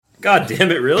God damn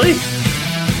it, really?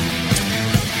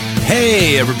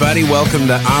 Hey, everybody, welcome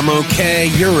to I'm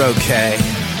Okay, You're Okay.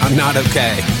 I'm not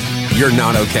okay. You're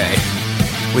not okay.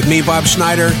 With me, Bob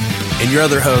Schneider, and your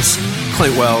other host,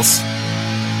 Clint Wells.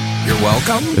 You're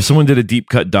welcome. If someone did a deep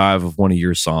cut dive of one of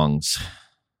your songs,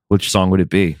 which song would it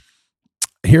be?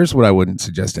 Here's what I wouldn't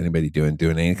suggest anybody doing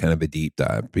any kind of a deep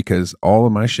dive, because all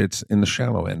of my shit's in the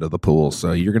shallow end of the pool.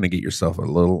 So you're going to get yourself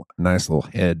a nice little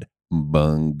head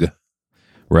bung.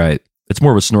 Right. It's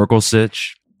more of a snorkel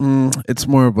sitch. It's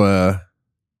more of a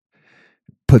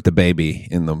put the baby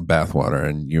in the bathwater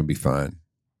and you'll be fine.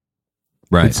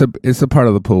 Right. It's a part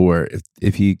of the pool where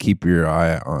if you keep your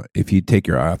eye on, if you take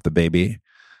your eye off the baby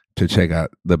to check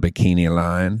out the bikini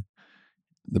line,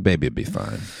 the baby will be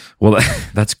fine. Well,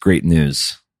 that's great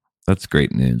news. That's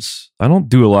great news. I don't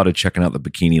do a lot of checking out the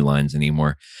bikini lines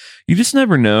anymore. You just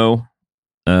never know.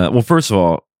 Well, first of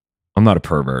all, I'm not a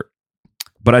pervert,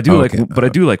 but I do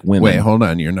like women. Wait, hold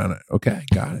on. You're not okay.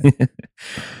 Got it.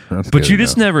 But you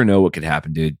just never know what could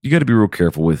happen, dude. You got to be real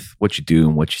careful with what you do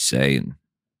and what you say. And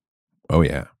oh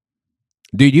yeah,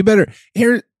 dude, you better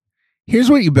here's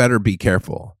what you better be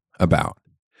careful about: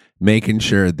 making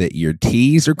sure that your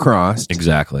T's are crossed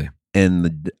exactly, and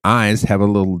the I's have a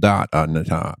little dot on the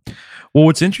top. Well,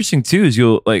 what's interesting too is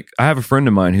I have a friend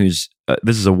of mine who's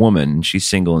this is a woman and she's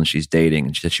single and she's dating,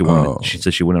 and she said she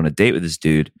went on a date with this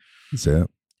dude. So,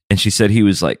 and she said he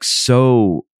was like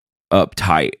so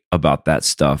uptight about that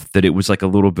stuff that it was like a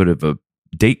little bit of a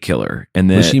date killer. And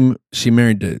then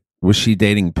was she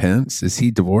dating Pence? Is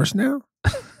he divorced now?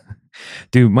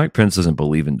 Dude, Mike Pence doesn't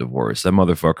believe in divorce. That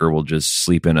motherfucker will just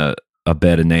sleep in a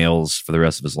bed of nails for the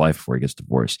rest of his life before he gets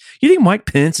divorced. You think Mike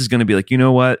Pence is going to be like, you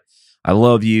know what? I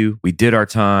love you. We did our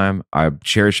time. I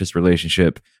cherish this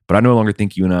relationship, but I no longer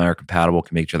think you and I are compatible,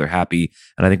 can make each other happy.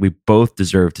 And I think we both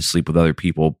deserve to sleep with other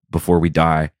people before we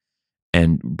die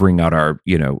and bring out our,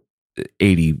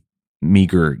 80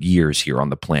 meager years here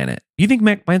on the planet. You think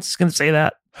Mike Pence is going to say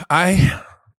that? I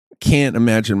can't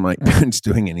imagine Mike Pence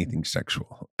doing anything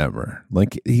sexual ever.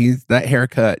 Like that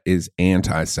haircut is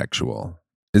anti-sexual.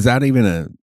 Is that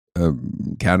even a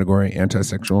category?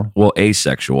 Anti-sexual? Well,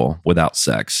 asexual without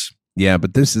sex. Yeah,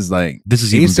 but this is even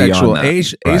asexual. Beyond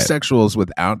that. Right. Asexual is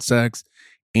without sex.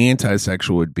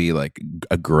 Anti-sexual would be like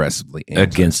aggressively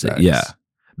against it. Yeah.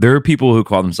 There are people who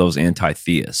call themselves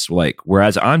anti-theists,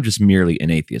 whereas I'm just merely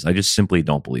an atheist. I just simply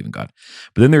don't believe in God.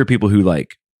 But then there are people who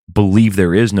believe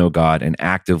there is no God and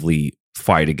actively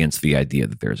fight against the idea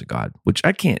that there is a God, which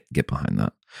I can't get behind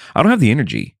that. I don't have the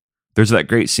energy. There's that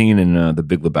great scene in The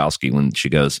Big Lebowski when she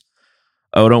goes,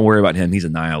 "Oh, don't worry about him. He's a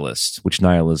nihilist," which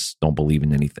nihilists don't believe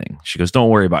in anything. She goes, "Don't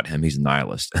worry about him. He's a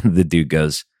nihilist." And the dude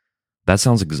goes, "That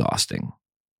sounds exhausting."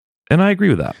 And I agree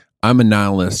with that. I'm a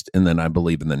nihilist, and then I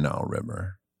believe in the Nile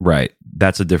River. Right.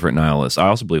 That's a different nihilist. I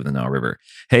also believe in the Nile River.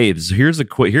 Hey, here's a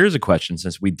question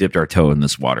since we dipped our toe in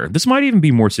this water. This might even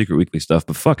be more Secret Weekly stuff,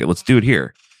 but fuck it. Let's do it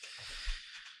here.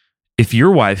 If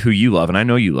your wife, who you love, and I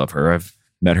know you love her, I've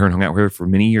met her and hung out with her for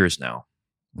many years now.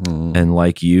 And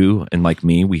like you and like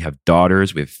me, we have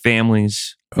daughters, we have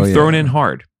families. We've thrown in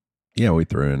hard. Yeah, we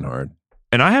threw in hard.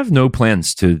 And I have no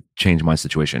plans to change my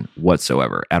situation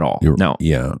whatsoever at all. Now,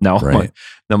 right.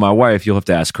 Now my wife, you'll have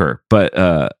to ask her, but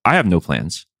I have no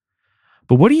plans.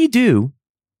 But what do you do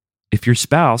if your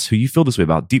spouse, who you feel this way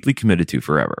about, deeply committed to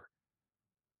forever,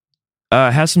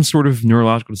 has some sort of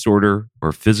neurological disorder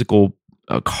or physical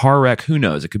car wreck? Who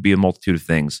knows? It could be a multitude of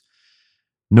things.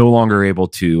 No longer able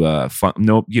to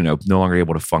no longer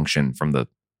able to function from the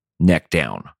neck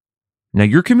down. Now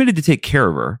you're committed to take care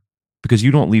of her because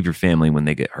you don't leave your family when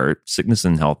they get hurt, sickness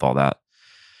and health, all that.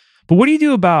 But what do you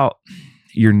do about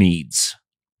your needs?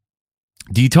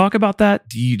 Do you talk about that?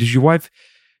 Do you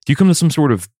come to some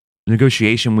sort of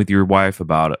negotiation with your wife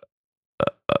about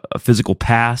a physical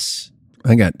pass?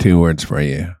 I got 2 words for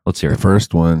you. Let's hear it. The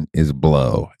first one is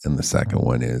blow, and the second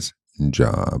one is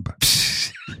job.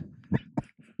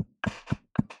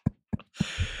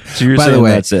 So you're By saying the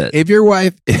way, that's it. If your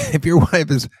wife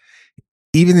is,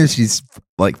 even if she's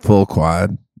like full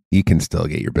quad, you can still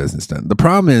get your business done. The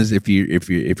problem is if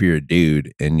you're a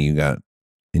dude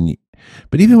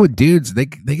but even with dudes, they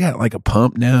got like a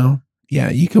pump now. Yeah,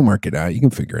 you can work it out. You can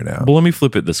figure it out. Well, let me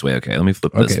flip it this way. Okay, let me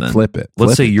flip this then. Flip it.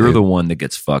 Let's say you're dude. the one that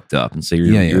gets fucked up and say your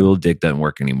little dick doesn't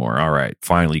work anymore. All right,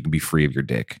 finally you can be free of your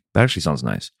dick. That actually sounds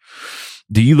nice.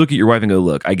 Do you look at your wife and go,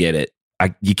 "Look, I get it.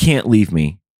 You can't leave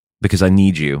me because I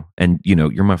need you. And,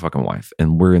 you're my fucking wife.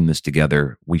 And we're in this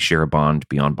together. We share a bond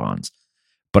beyond bonds.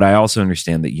 But I also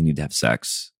understand that you need to have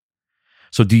sex."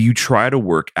 So do you try to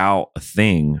work out a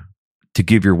thing to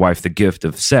give your wife the gift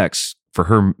of sex for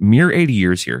her mere 80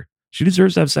 years here? She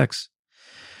deserves to have sex.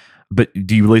 But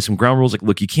do you lay some ground rules? Like,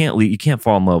 look, you can't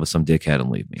fall in love with some dickhead and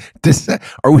leave me.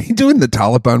 Are we doing the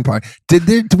Taliban part?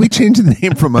 Did we change the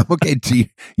name from I'm okay to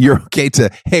you're okay to,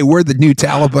 hey, we're the new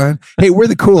Taliban? Hey, we're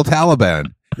the cool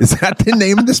Taliban. Is that the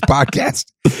name of this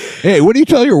podcast? Hey, what do you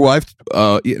tell your wife?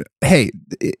 Hey,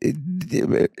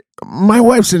 my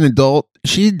wife's an adult.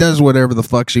 She does whatever the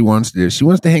fuck she wants to do. She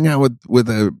wants to hang out with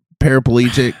a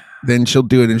paraplegic, then she'll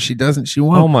do it. And if she doesn't, she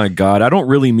won't. Oh my God. I don't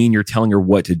really mean you're telling her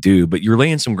what to do, but you're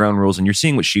laying some ground rules and you're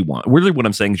seeing what she wants. Really what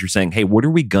I'm saying is you're saying, hey, what are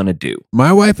we going to do?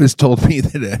 My wife has told me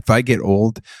that if I get too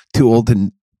old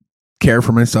to care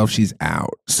for myself, she's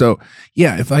out. So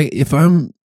yeah, if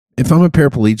I'm a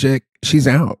paraplegic, she's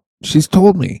out. She's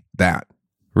told me that.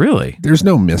 Really? There's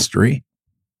no mystery.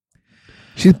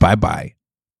 She's bye-bye.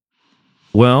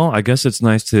 Well, I guess it's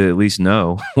nice to at least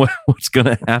know what's going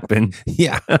to happen.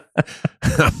 Yeah.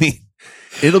 I mean,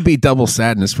 it'll be double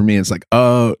sadness for me. It's like,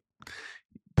 oh,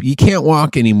 you can't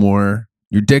walk anymore.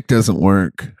 Your dick doesn't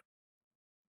work.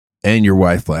 And your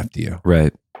wife left you.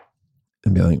 Right.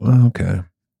 And be like, well, okay.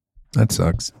 That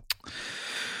sucks.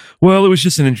 Well, it was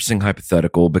just an interesting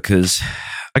hypothetical because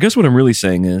I guess what I'm really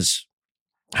saying is,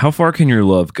 how far can your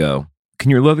love go?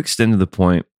 Can your love extend to the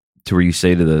point to where you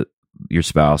say to your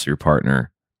spouse or your partner?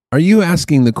 Are you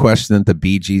asking the question that the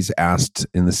Bee Gees asked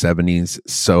in the 70s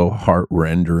so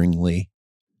heart-renderingly?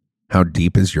 How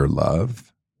deep is your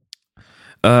love?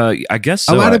 I guess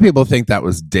so. A lot of people think that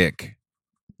was Dick.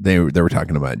 They were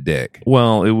talking about Dick.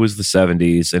 Well, it was the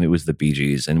 70s and it was the Bee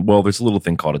Gees. And well, there's a little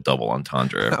thing called a double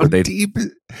entendre. How deep?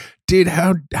 Dude,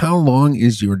 how long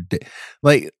is your dick?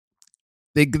 Like,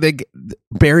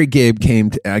 Barry Gibb came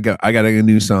to, I got a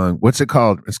new song. What's it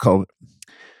called? It's called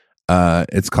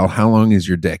How Long Is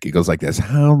Your Dick? It goes like this.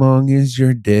 How long is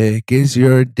your dick? Is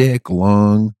your dick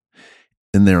long?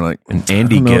 And they're like, and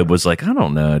Andy Gibb was like, I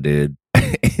don't know, dude.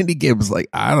 Andy Gibb was like,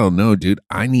 I don't know, dude.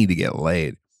 I need to get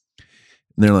laid.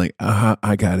 And they're like,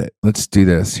 I got it. Let's do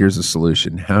this. Here's a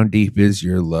solution. How deep is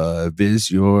your love?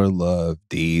 Is your love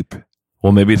deep?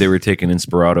 Well, maybe they were taking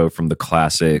inspirato from the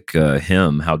classic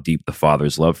hymn, How Deep the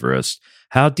Father's Love for Us.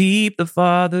 How deep the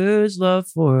Father's love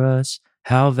for us.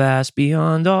 How vast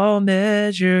beyond all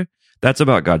measure. That's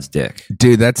about God's dick.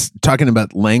 Dude, that's talking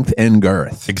about length and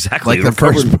girth. Exactly. Like the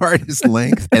first part is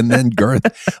length and then girth.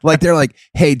 Like they're like,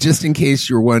 hey, just in case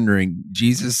you're wondering,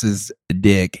 Jesus's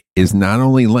dick is not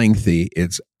only lengthy,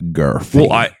 it's girthy.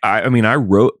 Well, I mean, I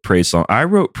wrote praise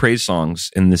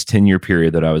songs in this 10-year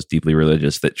period that I was deeply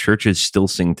religious that churches still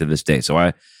sing to this day. So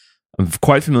I'm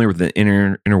quite familiar with the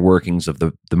inner workings of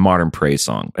the modern praise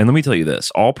song. And let me tell you this,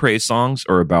 all praise songs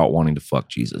are about wanting to fuck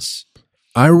Jesus.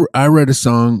 I wrote a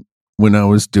song when I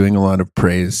was doing a lot of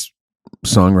praise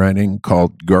songwriting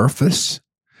called Garfus,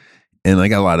 and I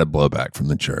got a lot of blowback from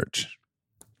the church.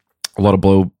 A lot of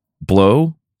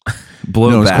blowback.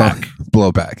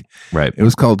 Blowback. Right. It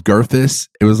was called Garfus.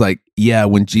 It was like, yeah,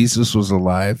 when Jesus was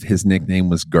alive, his nickname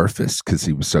was Garfus because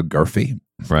he was so garfy.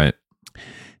 Right.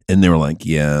 And they were like,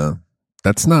 yeah,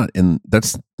 that's not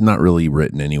really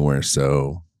written anywhere.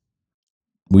 So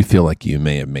we feel like you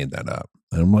may have made that up.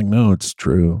 And I'm like, no, it's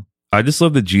true. I just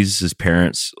love that Jesus's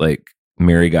parents, like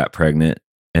Mary got pregnant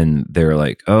and they're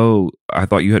like, oh, I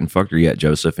thought you hadn't fucked her yet,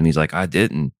 Joseph. And he's like, I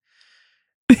didn't.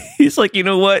 He's like, you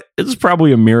know what? It's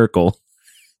probably a miracle.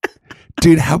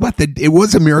 Dude, how about it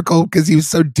was a miracle because he was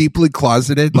so deeply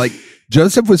closeted. Like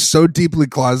Joseph was so deeply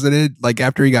closeted, like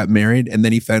after he got married and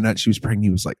then he found out she was pregnant, he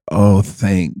was like, oh,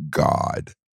 thank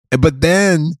God. But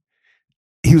then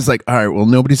he was like, all right, well,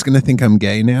 nobody's going to think I'm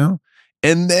gay now.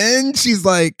 And then she's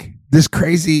like, this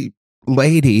crazy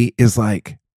lady is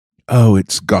like, oh,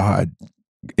 it's God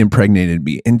impregnated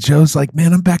me. And Joe's like,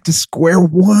 man, I'm back to square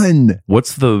one.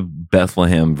 What's the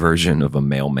Bethlehem version of a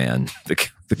mailman that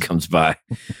comes by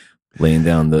laying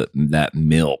down that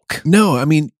milk? No, I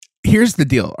mean, here's the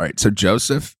deal. All right, so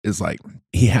Joseph is like,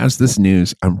 he has this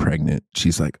news, I'm pregnant.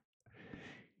 She's like,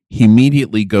 he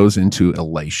immediately goes into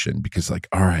elation because like,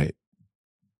 all right,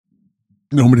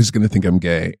 nobody's going to think I'm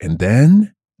gay. And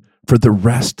then for the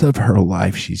rest of her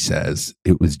life, she says,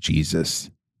 it was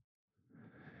Jesus.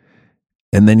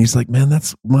 And then he's like, man,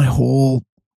 that's my whole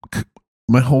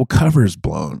cover's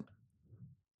blown.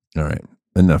 All right,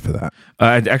 enough of that.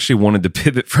 I actually wanted to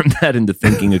pivot from that into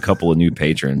thanking a couple of new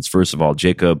patrons. First of all,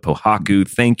 Jacob Pohaku,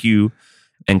 thank you.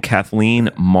 And Kathleen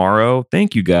Morrow,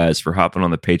 thank you guys for hopping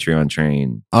on the Patreon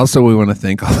train. Also, we want to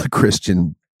thank all the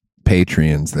Christian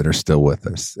Patreons that are still with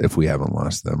us if we haven't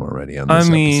lost them already on this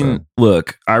episode.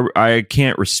 Look, I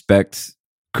can't respect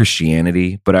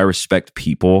Christianity, but I respect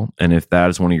people. And if that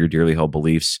is one of your dearly held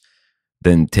beliefs,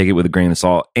 then take it with a grain of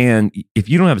salt. And if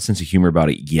you don't have a sense of humor about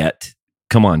it yet,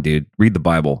 come on, dude, read the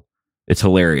Bible. It's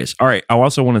hilarious. All right. I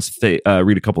also want to say,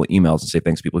 read a couple of emails and say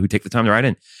thanks to people who take the time to write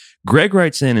in. Greg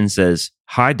writes in and says,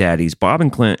 "Hi, daddies. Bob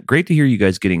and Clint, great to hear you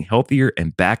guys getting healthier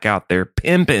and back out there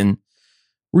pimping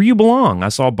where you belong. I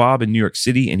saw Bob in New York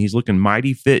City and he's looking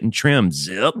mighty fit and trim.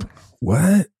 Zip."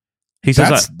 What? He says,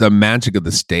 That's the magic of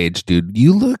the stage, dude.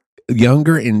 You look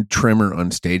younger and trimmer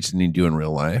on stage than you do in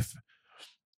real life.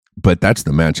 But that's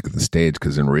the magic of the stage,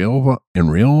 because in real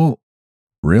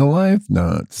life,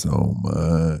 not so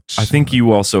much. I think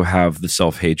you also have the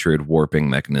self-hatred warping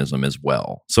mechanism as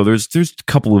well. So there's a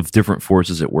couple of different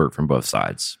forces at work from both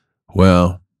sides.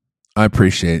 Well, I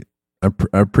appreciate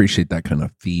that kind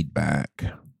of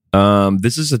feedback.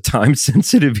 This is a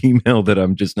time-sensitive email that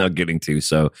I'm just now getting to.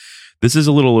 So this is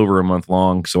a little over a month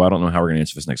long, so I don't know how we're going to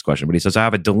answer this next question. But he says, "I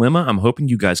have a dilemma I'm hoping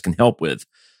you guys can help with.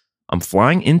 I'm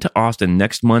flying into Austin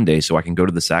next Monday so I can go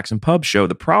to the Saxon Pub show.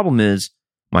 The problem is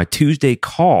my Tuesday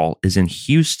call is in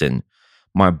Houston.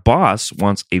 My boss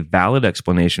wants a valid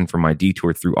explanation for my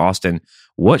detour through Austin.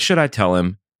 What should I tell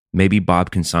him? Maybe Bob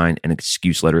can sign an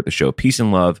excuse letter at the show. Peace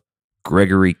and love,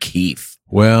 Gregory Keith."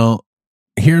 Well,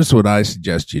 here's what I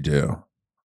suggest you do.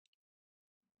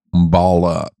 Ball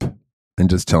up and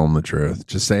just tell them the truth.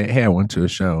 Just say, "Hey, I went to a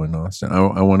show in Austin.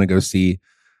 I want to go see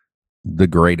the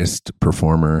greatest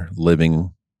performer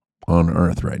living on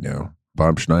earth right now,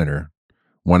 Bob Schneider.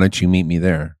 Why don't you meet me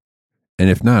there? And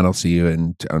if not, I'll see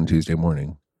you on Tuesday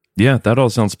morning." Yeah, that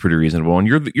all sounds pretty reasonable. And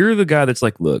you're the guy that's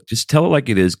like, look, just tell it like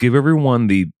it is. Give everyone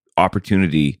the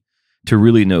opportunity to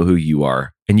really know who you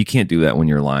are. And you can't do that when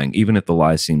you're lying, even if the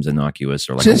lie seems innocuous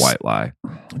or like a white lie.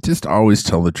 Just always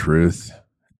tell the truth.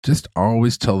 Just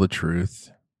always tell the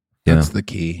truth. That's the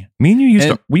key. Me and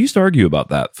you we used to argue about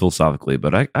that philosophically,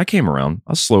 but I came around.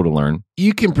 I was slow to learn.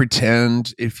 You can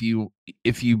pretend if you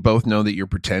both know that you're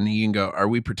pretending. You can go, "Are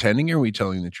we pretending or are we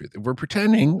telling the truth?" If we're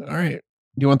pretending, all right.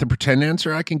 Do you want the pretend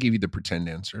answer? I can give you the pretend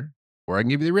answer, or I can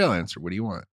give you the real answer. What do you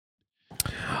want?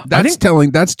 That's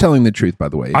telling the truth, by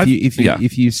the way.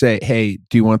 If you say, "Hey,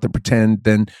 do you want the pretend?"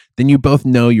 Then you both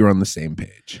know you're on the same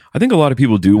page. I think a lot of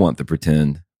people do want the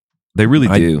pretend. They really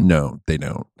do. No, they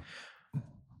don't.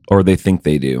 Or they think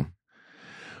they do.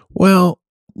 Well,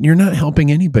 you're not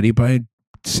helping anybody by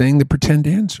saying the pretend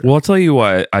answer. Well, I'll tell you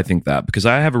why I think that. Because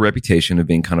I have a reputation of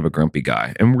being kind of a grumpy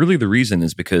guy. And really the reason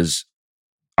is because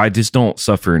I just don't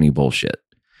suffer any bullshit.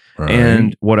 Right.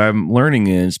 And what I'm learning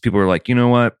is people are like, you know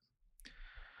what?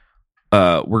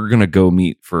 We're going to go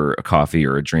meet for a coffee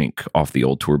or a drink off the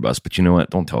old tour bus. But you know what?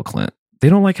 Don't tell Clint. They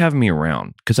don't like having me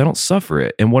around because I don't suffer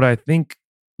it. And what I think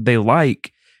they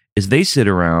like is they sit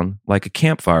around like a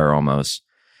campfire almost,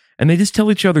 and they just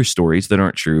tell each other stories that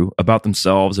aren't true about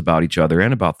themselves, about each other,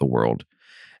 and about the world.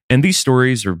 And these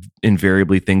stories are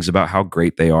invariably things about how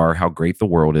great they are, how great the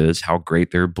world is, how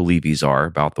great their believies are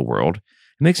about the world.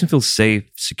 It makes them feel safe,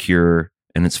 secure,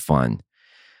 and it's fun.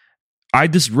 I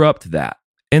disrupt that,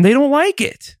 and they don't like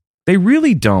it. They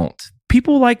really don't.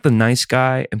 People like the nice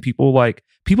guy, and people like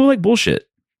bullshit.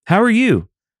 How are you?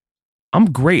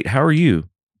 I'm great. How are you?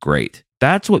 Great.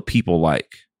 That's what people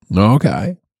like.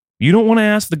 Okay. You don't want to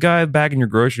ask the guy bagging your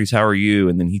groceries, "How are you?"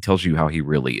 and then he tells you how he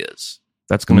really is.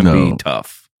 That's going to be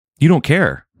tough. You don't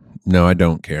care. No, I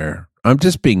don't care. I'm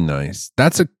just being nice.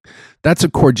 That's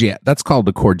called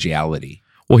a cordiality.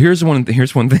 Well, here's one thing.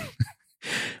 Here's one thing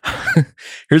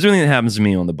that happens to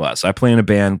me on the bus. I play in a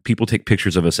band. People take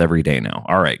pictures of us every day now.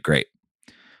 All right, great.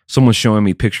 Someone's showing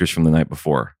me pictures from the night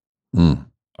before.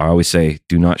 I always say,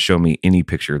 do not show me any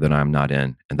picture that I'm not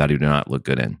in and that I do not look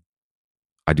good in.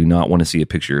 I do not want to see a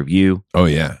picture of you. Oh,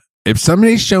 yeah. If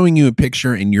somebody's showing you a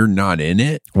picture and you're not in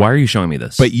it. Why are you showing me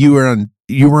this? But you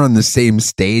were on the same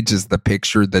stage as the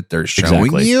picture that they're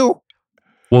showing you?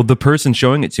 Well, the person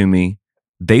showing it to me,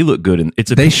 they look good and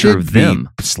it's a picture of them.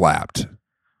 Slapped.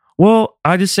 Well,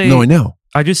 I just say. No, I know.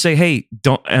 I just say, "Hey,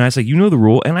 don't," and I say, "You know the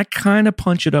rule," and I kind of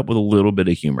punch it up with a little bit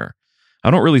of humor. I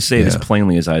don't really say it as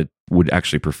plainly as I would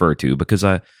actually prefer to, because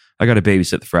I got to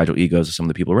babysit the fragile egos of some of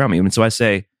the people around me. And so I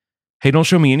say, "Hey, don't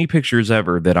show me any pictures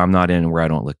ever that I'm not in where I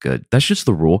don't look good." That's just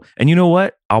the rule. And you know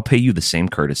what? I'll pay you the same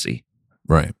courtesy.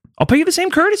 Right. I'll pay you the same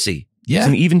courtesy. Yeah. It's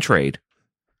an even trade.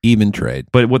 Even trade.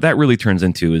 But what that really turns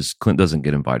into is Clint doesn't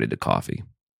get invited to coffee.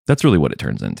 That's really what it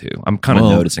turns into. I'm kind of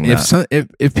noticing that.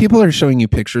 If people are showing you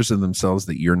pictures of themselves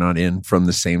that you're not in from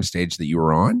the same stage that you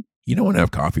were on, you don't want to have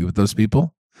coffee with those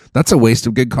people. That's a waste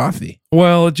of good coffee.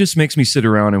 Well, it just makes me sit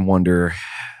around and wonder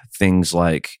things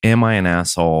like, am I an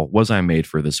asshole? Was I made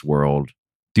for this world?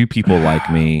 Do people like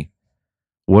me?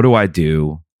 What do I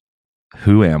do?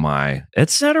 Who am I?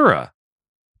 Etc.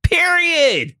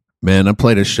 Period. Man, I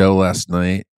played a show last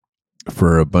night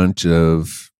for a bunch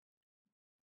of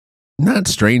not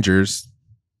strangers,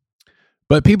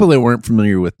 But people that weren't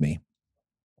familiar with me,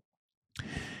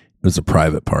 it was a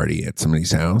private party at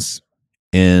somebody's house,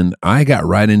 and I got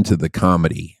right into the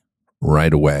comedy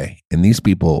right away. And these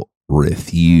people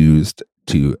refused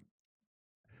to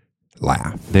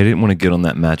laugh. They didn't want to get on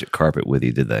that magic carpet with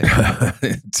you, did they?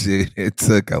 Dude, it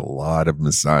took a lot of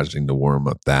massaging to warm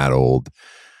up that old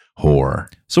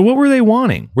whore. So what were they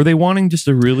wanting? Were they wanting just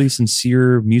a really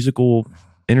sincere musical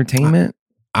entertainment?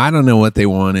 I don't know what they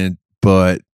wanted,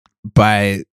 but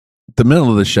by the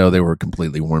middle of the show, they were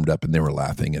completely warmed up and they were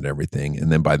laughing at everything.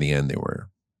 And then by the end, it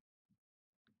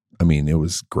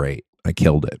was great. I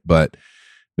killed it. But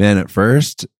man, at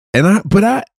first,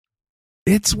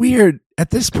 it's weird.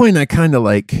 At this point, I kind of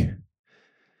like,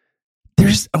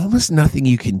 there's almost nothing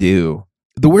you can do.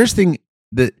 The worst thing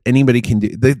that anybody can do,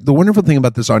 the wonderful thing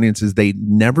about this audience is they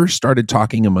never started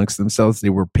talking amongst themselves. They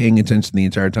were paying attention the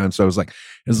entire time. So I was like,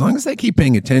 as long as they keep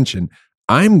paying attention,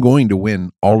 I'm going to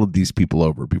win all of these people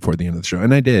over before the end of the show.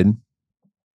 And I did.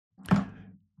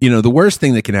 The worst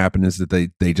thing that can happen is that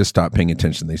they just stop paying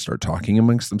attention. They start talking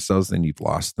amongst themselves. Then you've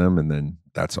lost them. And then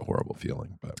that's a horrible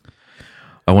feeling. But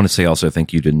I want to say also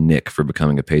thank you to Nick for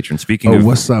becoming a patron.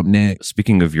 What's up, Nick?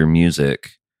 Speaking of your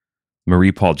music,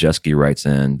 Marie Paul Jeske writes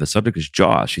in, the subject is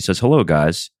Jaws. She says, hello,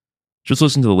 guys. Just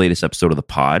listened to the latest episode of the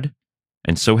pod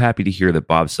and so happy to hear that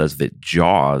Bob says that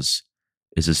Jaws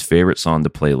is his favorite song to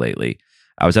play lately.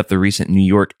 I was at the recent New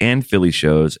York and Philly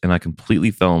shows, and I completely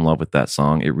fell in love with that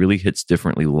song. It really hits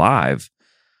differently live.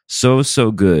 So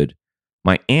good.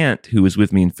 My aunt, who was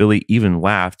with me in Philly, even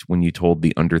laughed when you told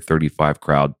the under 35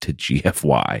 crowd to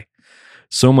GFY.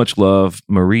 So much love,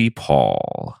 Marie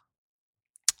Paul.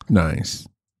 Nice.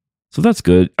 So that's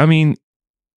good. I mean,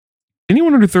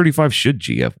 anyone under 35 should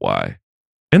GFY.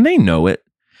 And they know it.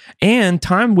 And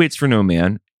time waits for no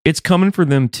man. It's coming for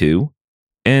them too.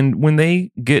 And when they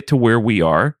get to where we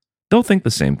are, they'll think the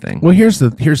same thing. Well, here's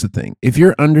the thing. If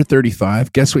you're under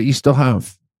 35, guess what? You still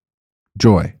have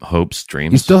joy, hopes,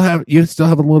 dreams. You still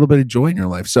have a little bit of joy in your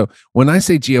life. So when I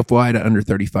say GFY to under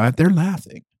 35, they're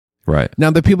laughing. Right. Now,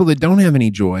 the people that don't have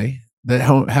any joy, that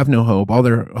have no hope, all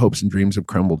their hopes and dreams have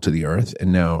crumbled to the earth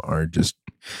and now are just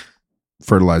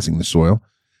fertilizing the soil.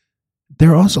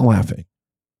 They're also laughing.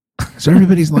 So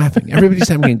everybody's laughing. Everybody's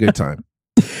having a good time.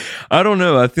 I don't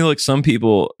know. I feel like some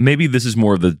people, maybe this is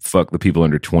more of the fuck the people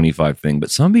under 25 thing,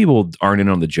 but some people aren't in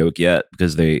on the joke yet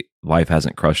because life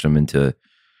hasn't crushed them into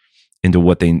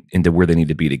where they need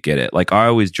to be to get it. Like I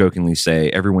always jokingly say,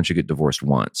 everyone should get divorced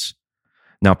once.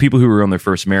 Now, people who are on their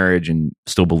first marriage and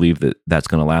still believe that that's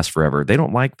going to last forever, they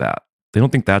don't like that. They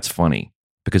don't think that's funny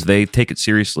because they take it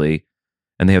seriously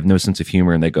and they have no sense of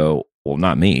humor and they go, well,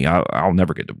 not me. I'll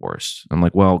never get divorced. I'm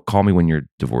like, well, call me when your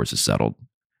divorce is settled.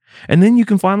 And then you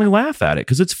can finally laugh at it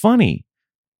because it's funny.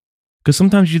 Because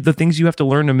sometimes the things you have to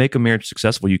learn to make a marriage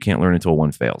successful, you can't learn until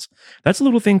one fails. That's a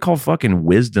little thing called fucking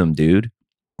wisdom, dude.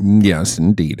 Yes,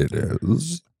 indeed it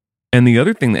is. And the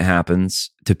other thing that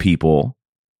happens to people,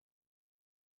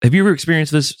 have you ever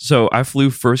experienced this? So I flew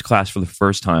first class for the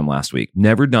first time last week.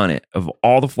 Never done it. Of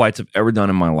all the flights I've ever done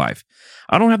in my life,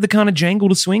 I don't have the kind of jangle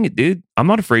to swing it, dude. I'm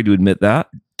not afraid to admit that.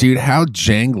 Dude, how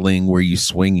jangling were you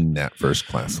swinging that first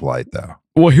class flight, though?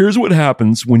 Well, here's what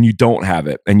happens when you don't have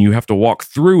it and you have to walk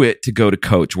through it to go to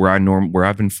coach, where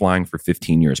I've been flying for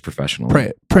 15 years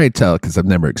professionally. Pray tell, because I've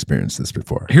never experienced this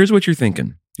before. Here's what you're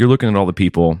thinking. You're looking at all the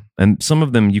people, and some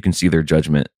of them you can see their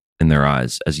judgment in their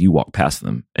eyes as you walk past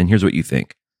them. And here's what you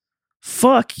think.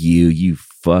 Fuck you, you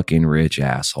fucking rich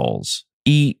assholes.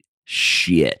 Eat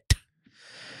shit.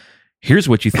 Here's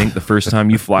what you think the first time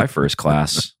you fly first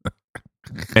class.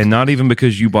 And not even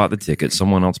because you bought the ticket.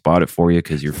 Someone else bought it for you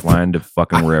because you're flying to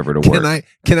fucking wherever to work.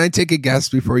 Can I take a guess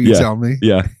before you tell me?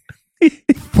 Yeah.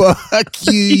 Fuck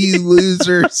you, you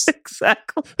losers.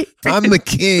 Exactly. I'm the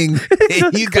king.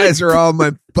 And you guys are all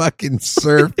my fucking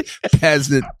serf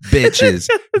peasant bitches.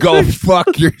 Go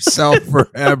fuck yourself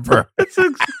forever. That's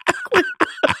exactly.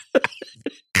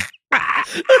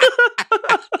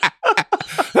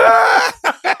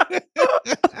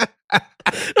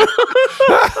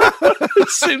 As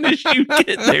soon as you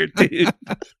get there, dude.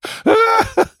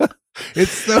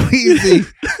 It's so easy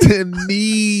to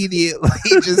immediately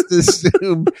just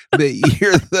assume that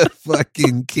you're the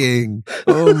fucking king.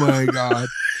 Oh my God.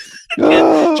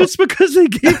 Just because they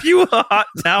gave you a hot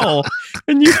towel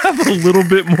and you have a little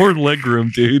bit more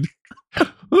legroom, dude.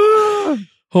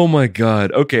 Oh my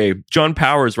God. Okay. John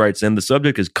Powers writes in, the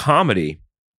subject is comedy.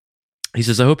 He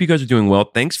says, I hope you guys are doing well.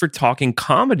 Thanks for talking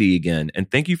comedy again.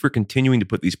 And thank you for continuing to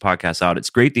put these podcasts out. It's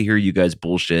great to hear you guys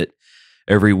bullshit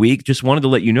every week. Just wanted to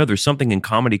let you know there's something in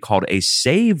comedy called a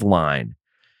save line.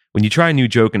 When you try a new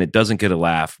joke and it doesn't get a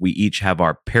laugh, we each have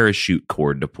our parachute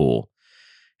cord to pull.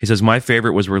 He says, my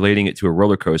favorite was relating it to a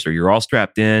roller coaster. You're all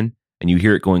strapped in and you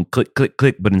hear it going click, click,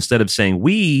 click. But instead of saying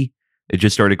we, it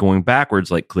just started going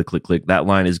backwards like click, click, click. That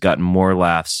line has gotten more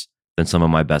laughs than some of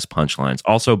my best punchlines.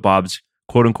 Also, Bob's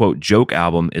quote unquote joke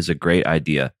album is a great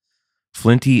idea.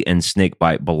 Flinty and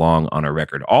Snakebite belong on a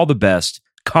record. All the best,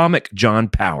 Comic John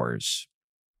Powers.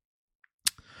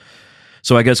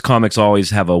 So I guess comics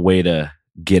always have a way to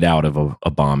get out of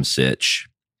a bomb sitch,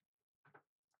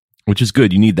 which is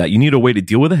good. You need that. You need a way to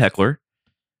deal with a heckler,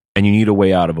 and you need a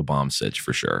way out of a bomb sitch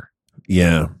for sure.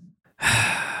 Yeah.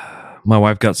 My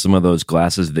wife got some of those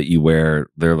glasses that you wear.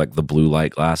 They're like the blue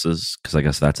light glasses, because I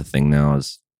guess that's a thing now,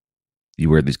 is you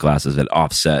wear these glasses that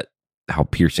offset how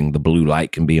piercing the blue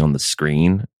light can be on the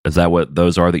screen. Is that what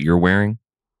those are that you're wearing?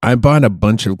 I bought a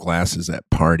bunch of glasses at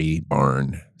Party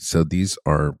Barn. So these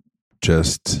are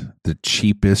just the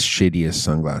cheapest, shittiest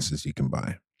sunglasses you can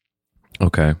buy.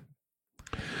 Okay.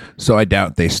 So I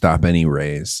doubt they stop any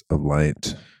rays of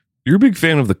light. You're a big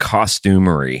fan of the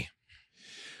costumery.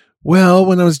 Well,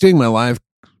 when I was doing my live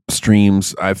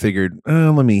streams, I figured,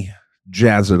 let me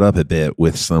jazz it up a bit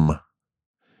with some,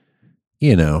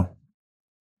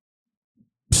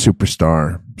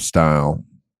 superstar style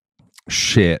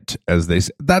shit, as they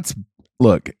say.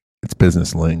 Look, it's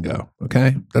business lingo,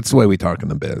 okay? That's the way we talk in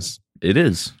the biz. It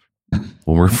is.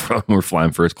 When we're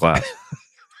flying first class.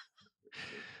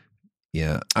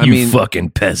 Yeah, I mean, fucking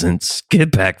peasants,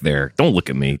 get back there! Don't look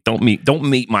at me. Don't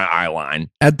meet my eye line.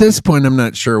 At this point, I'm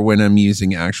not sure when I'm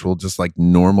using actual, just like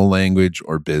normal language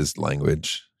or biz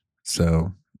language.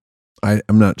 So I'm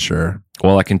not sure.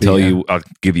 Well, I can tell you. I'll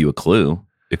give you a clue.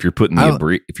 If you're putting the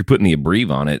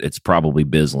abbrev on it, it's probably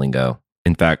biz lingo.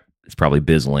 In fact, it's probably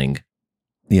bizling.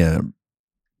 Yeah,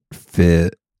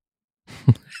 fit.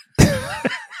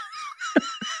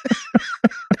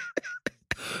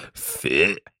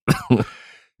 Fit.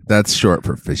 That's short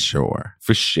for sure.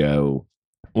 For show.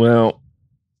 Well,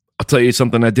 I'll tell you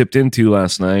something I dipped into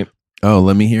last night. Oh,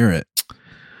 let me hear it.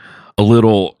 A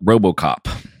little RoboCop.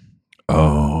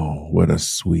 Oh, what a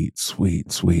sweet,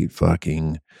 sweet, sweet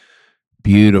fucking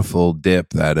beautiful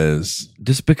dip that is.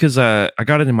 Just because I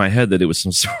got it in my head that it was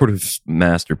some sort of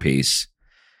masterpiece.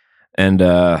 And,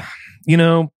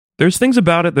 there's things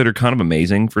about it that are kind of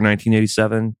amazing for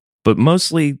 1987, but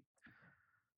mostly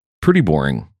pretty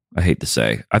boring, I hate to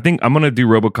say. I think I'm going to do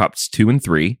RoboCops 2 and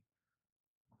 3.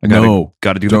 I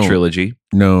got to do the trilogy.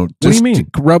 No. What do you mean?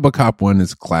 RoboCop 1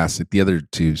 is classic. The other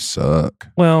two suck.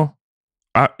 Well,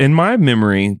 in my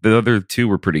memory, the other two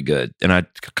were pretty good. And I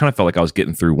kind of felt like I was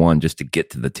getting through one just to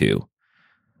get to the two.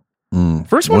 The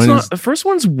first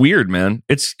one's weird, man.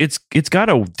 It's got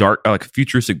a dark, like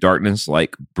futuristic darkness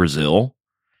like Brazil,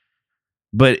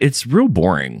 but it's real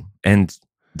boring and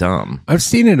dumb. I've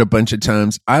seen it a bunch of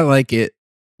times. I like it,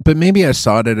 but maybe I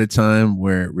saw it at a time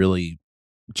where it really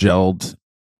gelled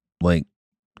like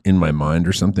in my mind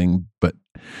or something. But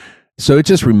so it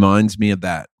just reminds me of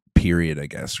that period, I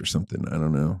guess, or something. I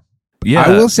don't know. Yeah. I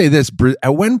will say this.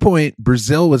 At one point,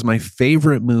 Brazil was my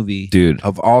favorite movie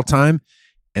of all time.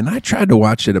 And I tried to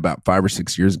watch it about 5 or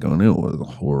 6 years ago, and it was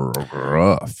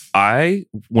rough.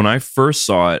 When I first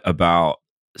saw it about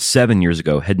 7 years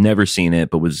ago, had never seen it,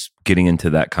 but was getting into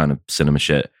that kind of cinema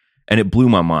shit. And it blew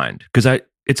my mind because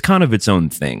it's kind of its own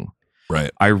thing.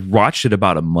 Right. I watched it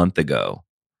about a month ago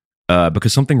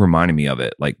because something reminded me of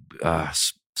it, like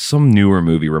some newer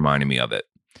movie reminded me of it.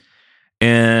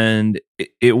 And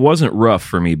it wasn't rough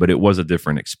for me, but it was a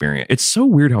different experience. It's so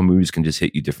weird how movies can just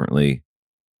hit you differently.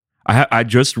 I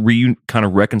just kind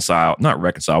of not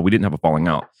reconcile. We didn't have a falling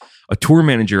out. A tour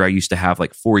manager I used to have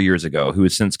like 4 years ago, who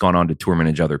has since gone on to tour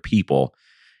manage other people.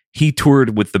 He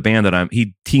toured with the band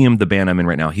he TM'd the band I'm in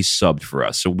right now. He subbed for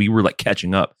us. So we were like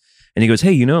catching up. And he goes,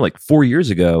 hey, like 4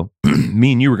 years ago,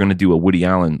 me and you were going to do we were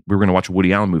going to watch a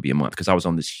Woody Allen movie a month because I was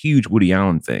on this huge Woody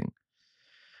Allen thing.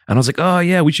 And I was like, oh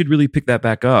yeah, we should really pick that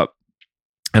back up.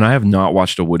 And I have not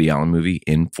watched a Woody Allen movie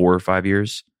in 4 or 5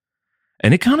 years.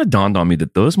 And it kind of dawned on me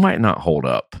that those might not hold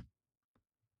up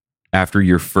after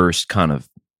your first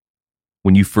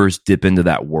when you first dip into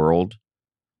that world.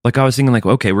 Like I was thinking like,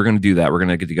 okay, we're going to do that. We're going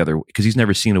to get together because he's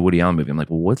never seen a Woody Allen movie. I'm like,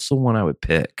 well, what's the one I would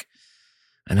pick?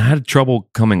 And I had trouble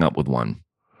coming up with one.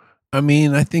 I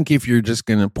mean, I think if you're just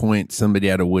going to point somebody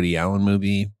at a Woody Allen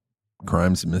movie,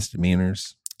 Crimes and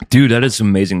Misdemeanors. Dude, that is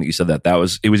amazing that you said that.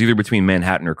 It was either between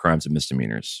Manhattan or Crimes and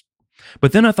Misdemeanors.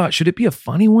 But then I thought, should it be a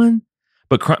funny one?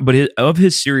 But of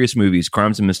his serious movies,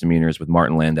 Crimes and Misdemeanors with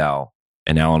Martin Landau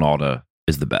and Alan Alda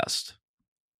is the best.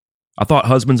 I thought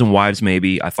Husbands and Wives,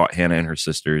 maybe. I thought Hannah and Her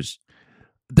Sisters.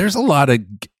 There's a lot of...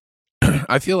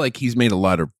 I feel like he's made a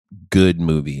lot of good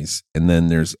movies. And then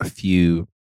there's a few,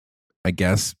 I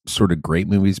guess, sort of great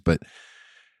movies. But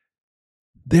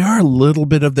They are a little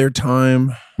bit of their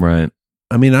time. Right.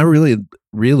 I mean, I really,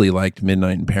 really liked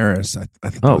Midnight in Paris. I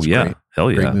thought that was great.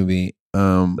 Hell yeah. Great movie.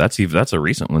 That's a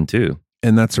recent one too.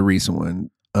 And that's a recent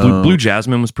one. Blue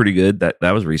Jasmine was pretty good. That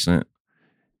was recent.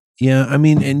 Yeah, I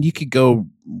mean, and you could go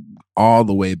all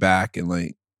the way back and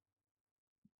like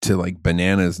to like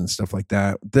Bananas and stuff like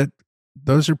that.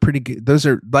 Those are pretty good. Those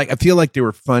are like, I feel like they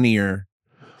were funnier,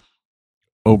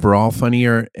 overall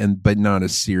funnier, but not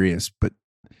as serious. But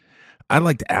I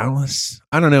liked Alice.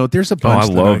 I don't know. There's a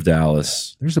bunch. I loved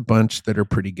Alice. There's a bunch that are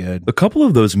pretty good. A couple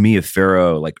of those Mia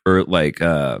Farrow,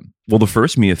 the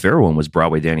first Mia Farrow one was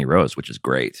Broadway Danny Rose, which is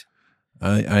great.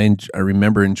 I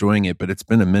remember enjoying it, but it's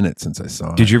been a minute since I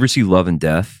saw it. Did you ever see Love and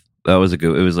Death? That was it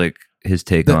was like his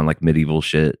take on like medieval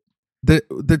shit.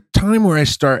 The time where I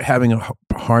start having a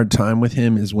hard time with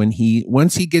him is when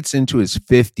once he gets into his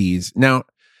 50s. Now,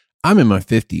 I'm in my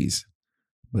 50s,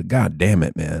 but god damn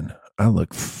it, man, I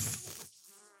look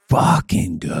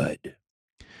fucking good.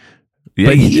 Yeah,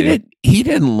 but he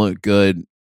didn't look good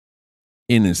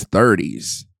in his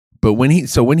 30s. But when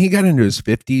he got into his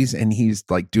 50s and he's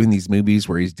like doing these movies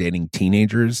where he's dating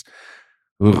teenagers,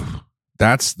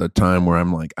 that's the time where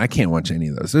I'm like, I can't watch any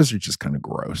of those. Those are just kind of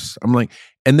gross. I'm like,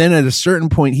 and then at a certain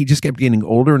point, he just kept getting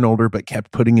older and older, but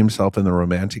kept putting himself in the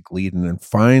romantic lead. And then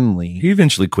finally, he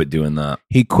eventually quit doing that.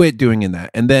 He quit doing that.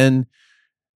 And then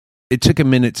it took a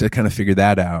minute to kind of figure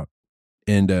that out.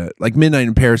 And like Midnight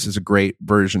in Paris is a great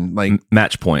version. Like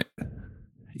Match Point.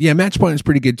 Yeah, Match Point is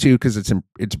pretty good too because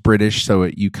it's British, so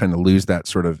you kind of lose that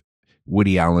sort of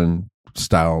Woody Allen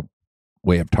style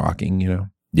way of talking, you know.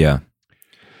 Yeah.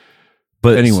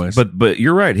 But anyways, but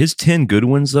you're right. His 10 good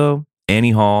ones though: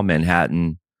 Annie Hall,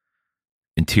 Manhattan,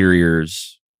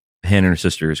 Interiors, Hannah and Her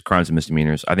Sisters, Crimes and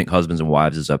Misdemeanors. I think Husbands and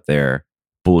Wives is up there.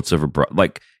 Bullets Over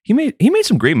like he made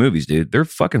some great movies, dude. They're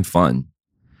fucking fun.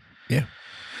 Yeah.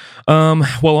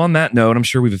 Well, on that note, I'm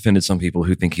sure we've offended some people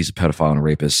who think he's a pedophile and a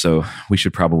rapist, so we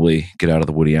should probably get out of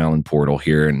the Woody Allen portal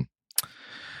here and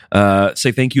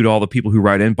say thank you to all the people who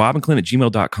write in.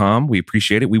 bobandclint@gmail.com. We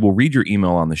appreciate it. We will read your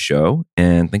email on the show,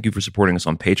 and thank you for supporting us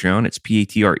on Patreon. It's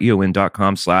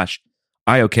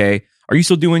patreon.com/IOK. Are you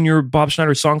still doing your Bob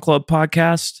Schneider Song Club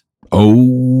podcast?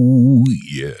 Oh,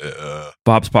 yeah.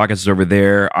 Bob's podcast is over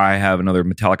there. I have another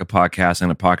Metallica podcast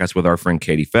and a podcast with our friend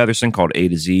Katie Featherson called A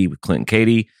to Z with Clint and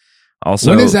Katie.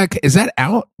 Also, when is that? Is that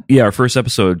out? Yeah, our first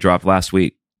episode dropped last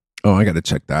week. Oh, I got to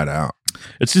check that out.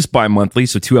 It's just bi-monthly,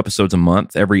 so 2 episodes a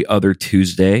month, every other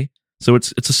Tuesday. So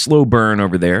it's a slow burn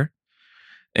over there.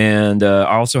 And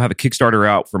I also have a Kickstarter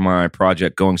out for my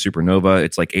project Going Supernova.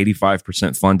 It's like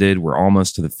 85% funded. We're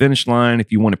almost to the finish line.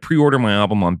 If you want to pre-order my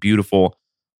album on beautiful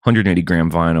 180-gram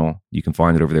vinyl, you can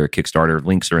find it over there at Kickstarter.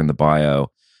 Links are in the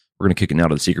bio. We're going to kick it now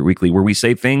to the Secret Weekly, where we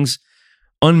say things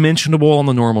unmentionable on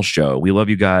the normal show. We love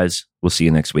you guys. We'll see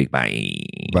you next week. Bye.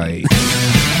 Bye.